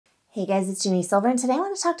Hey guys, it's Jenny Silver, and today I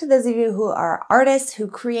want to talk to those of you who are artists who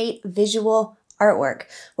create visual artwork.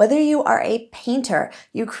 Whether you are a painter,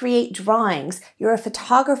 you create drawings, you're a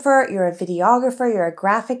photographer, you're a videographer, you're a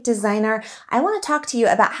graphic designer, I want to talk to you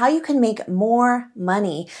about how you can make more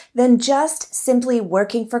money than just simply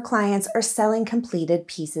working for clients or selling completed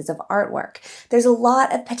pieces of artwork. There's a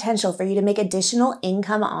lot of potential for you to make additional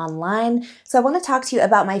income online, so I want to talk to you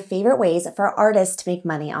about my favorite ways for artists to make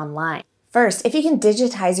money online. First, if you can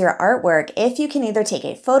digitize your artwork, if you can either take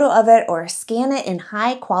a photo of it or scan it in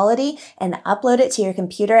high quality and upload it to your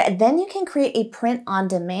computer, then you can create a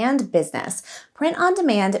print-on-demand business.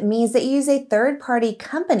 Print-on-demand means that you use a third-party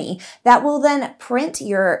company that will then print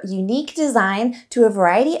your unique design to a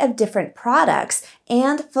variety of different products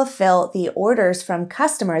and fulfill the orders from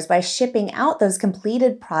customers by shipping out those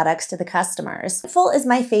completed products to the customers. Printful is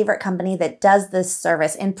my favorite company that does this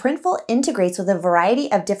service, and Printful integrates with a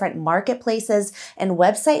variety of different marketplaces and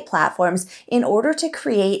website platforms in order to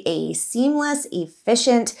create a seamless,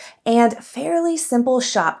 efficient, and fairly simple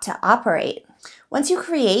shop to operate. Once you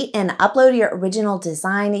create and upload your original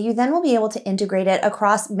design, you then will be able to integrate it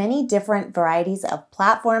across many different varieties of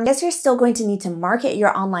platforms. Yes, you're still going to need to market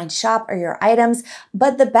your online shop or your items,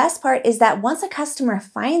 but the best part is that once a customer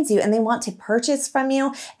finds you and they want to purchase from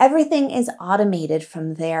you, everything is automated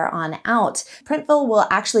from there on out. Printful will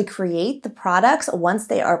actually create the products once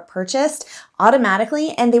they are purchased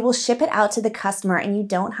automatically, and they will ship it out to the customer, and you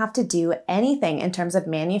don't have to do anything in terms of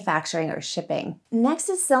manufacturing or shipping. Next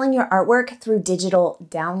is selling your artwork through digital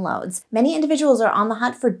downloads. Many individuals are on the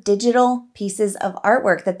hunt for digital pieces of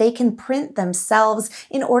artwork that they can print themselves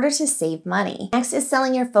in order to save money. Next is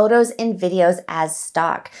selling your photos and videos as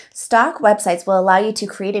stock. Stock websites will allow you to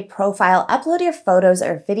create a profile, upload your photos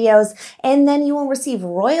or videos, and then you will receive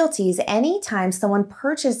royalties anytime someone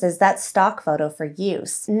purchases that stock photo for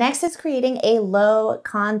use. Next is creating a low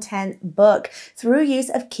content book through use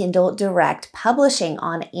of Kindle Direct Publishing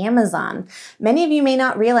on Amazon. Many of you may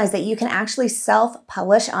not realize that you can actually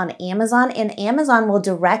self-publish on Amazon, and Amazon will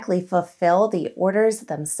directly fulfill the orders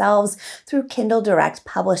themselves through Kindle Direct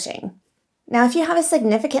Publishing. Now, if you have a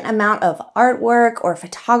significant amount of artwork or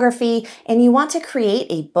photography and you want to create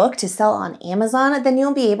a book to sell on Amazon, then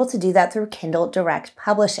you'll be able to do that through Kindle Direct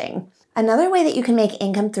Publishing. Another way that you can make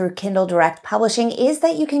income through Kindle Direct Publishing is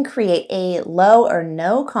that you can create a low or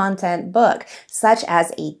no content book, such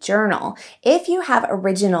as a journal. If you have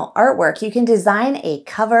original artwork, you can design a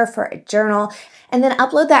cover for a journal and then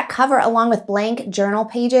upload that cover along with blank journal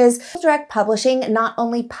pages. Direct Publishing not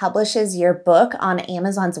only publishes your book on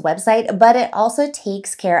Amazon's website, but it also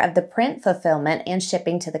takes care of the print fulfillment and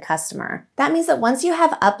shipping to the customer. That means that once you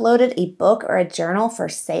have uploaded a book or a journal for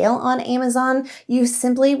sale on Amazon, you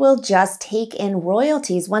simply will just take in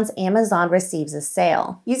royalties once Amazon receives a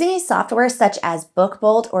sale. Using a software such as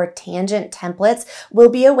BookBolt or Tangent templates will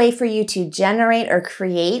be a way for you to generate or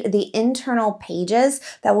create the internal pages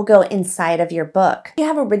that will go inside of your book. If you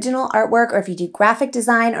have original artwork, or if you do graphic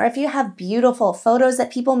design, or if you have beautiful photos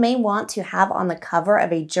that people may want to have on the cover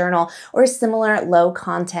of a journal or a similar low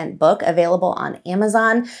content book available on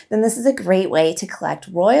Amazon, then this is a great way to collect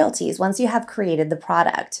royalties once you have created the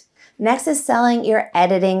product. Next is selling your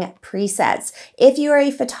editing presets. If you are a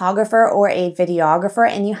photographer or a videographer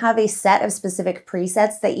and you have a set of specific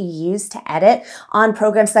presets that you use to edit on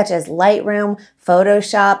programs such as Lightroom,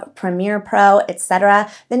 Photoshop, Premiere Pro, etc.,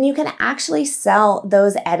 then you can actually sell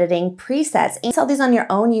those editing presets and sell these on your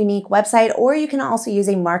own unique website, or you can also use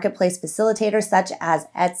a marketplace facilitator such as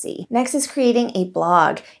Etsy. Next is creating a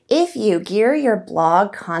blog. If you gear your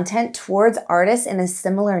blog content towards artists in a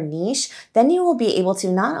similar niche, then you will be able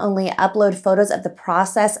to not only upload photos of the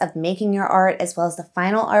process of making your art as well as the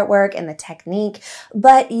final artwork and the technique,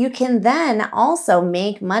 but you can then also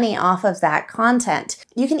make money off of that content.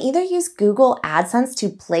 You can either use Google AdSense to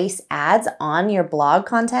place ads on your blog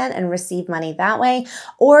content and receive money that way,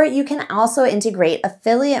 or you can also integrate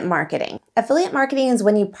affiliate marketing. Affiliate marketing is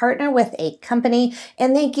when you partner with a company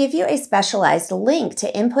and they give you a specialized link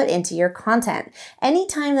to input into your content.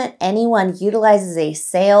 Anytime that anyone utilizes a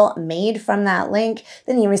sale made from that link,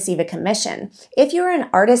 then you receive a commission. If you're an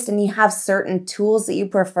artist and you have certain tools that you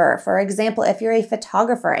prefer, for example, if you're a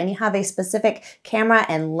photographer and you have a specific camera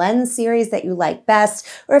and lens series that you like best,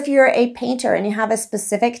 or if you're a painter and you have a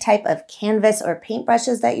specific type of canvas or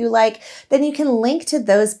paintbrushes that you like, then you can link to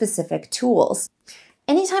those specific tools.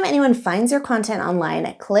 Anytime anyone finds your content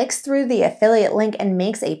online, clicks through the affiliate link, and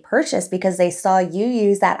makes a purchase because they saw you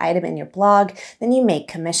use that item in your blog, then you make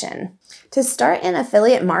commission. To start in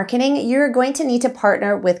affiliate marketing, you're going to need to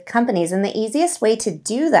partner with companies, and the easiest way to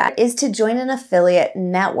do that is to join an affiliate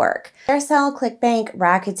network. Carousel, ClickBank,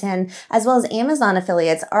 Rakuten, as well as Amazon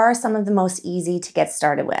affiliates are some of the most easy to get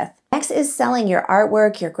started with. Next is selling your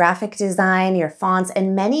artwork, your graphic design, your fonts,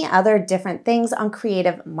 and many other different things on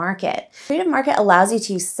Creative Market. Creative Market allows you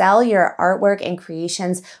to sell your artwork and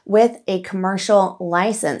creations with a commercial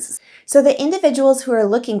license. So the individuals who are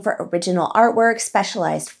looking for original artwork,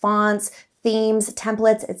 specialized fonts, themes,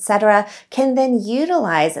 templates, etc., can then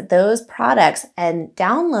utilize those products and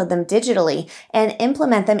download them digitally and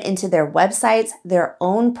implement them into their websites, their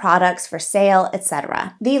own products for sale,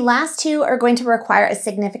 etc. The last two are going to require a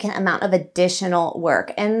significant amount of additional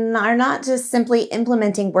work and are not just simply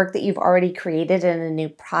implementing work that you've already created in a new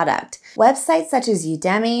product. Websites such as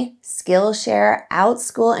Udemy, Skillshare,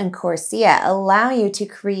 OutSchool, and Coursera allow you to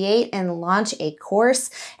create and launch a course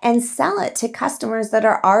and sell it to customers that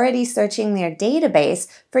are already searching their database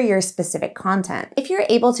for your specific content. If you're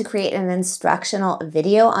able to create an instructional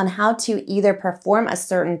video on how to either perform a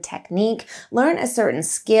certain technique, learn a certain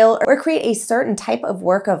skill, or create a certain type of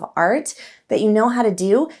work of art that you know how to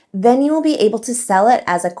do, then you will be able to sell it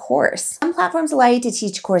as a course. Some platforms allow you to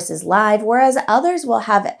teach courses live, whereas others will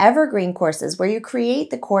have evergreen courses where you create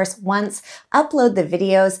the course once, upload the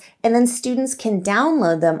videos, and then students can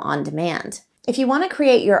download them on demand. If you want to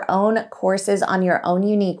create your own courses on your own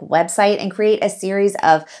unique website and create a series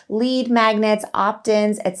of lead magnets,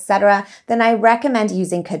 opt-ins, etc., then I recommend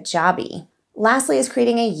using KAJABI. Lastly is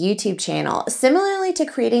creating a YouTube channel. Similarly to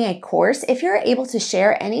creating a course, if you're able to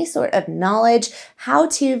share any sort of knowledge,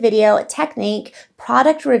 how-to video, technique,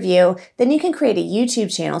 product review, then you can create a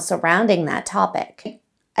YouTube channel surrounding that topic.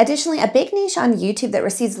 Additionally, a big niche on YouTube that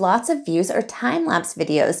receives lots of views are time-lapse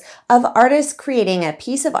videos of artists creating a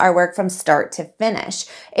piece of artwork from start to finish.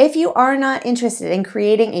 If you are not interested in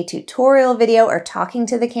creating a tutorial video or talking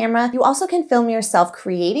to the camera, you also can film yourself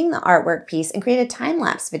creating the artwork piece and create a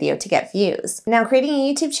time-lapse video to get views. Now, creating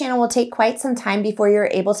a YouTube channel will take quite some time before you're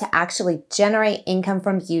able to actually generate income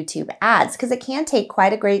from YouTube ads, because it can take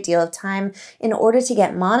quite a great deal of time in order to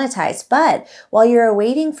get monetized. But while you're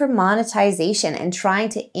waiting for monetization and trying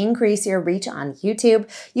to increase your reach on YouTube,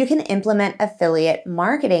 you can implement affiliate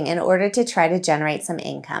marketing in order to try to generate some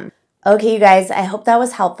income. Okay, you guys, I hope that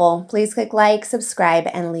was helpful. Please click like, subscribe,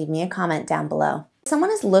 and leave me a comment down below. If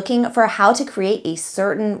someone is looking for how to create a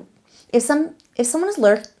certain, if someone is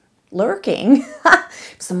lurking,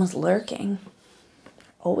 if someone's lurking,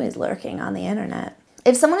 always lurking on the internet.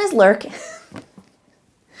 If someone is lurking,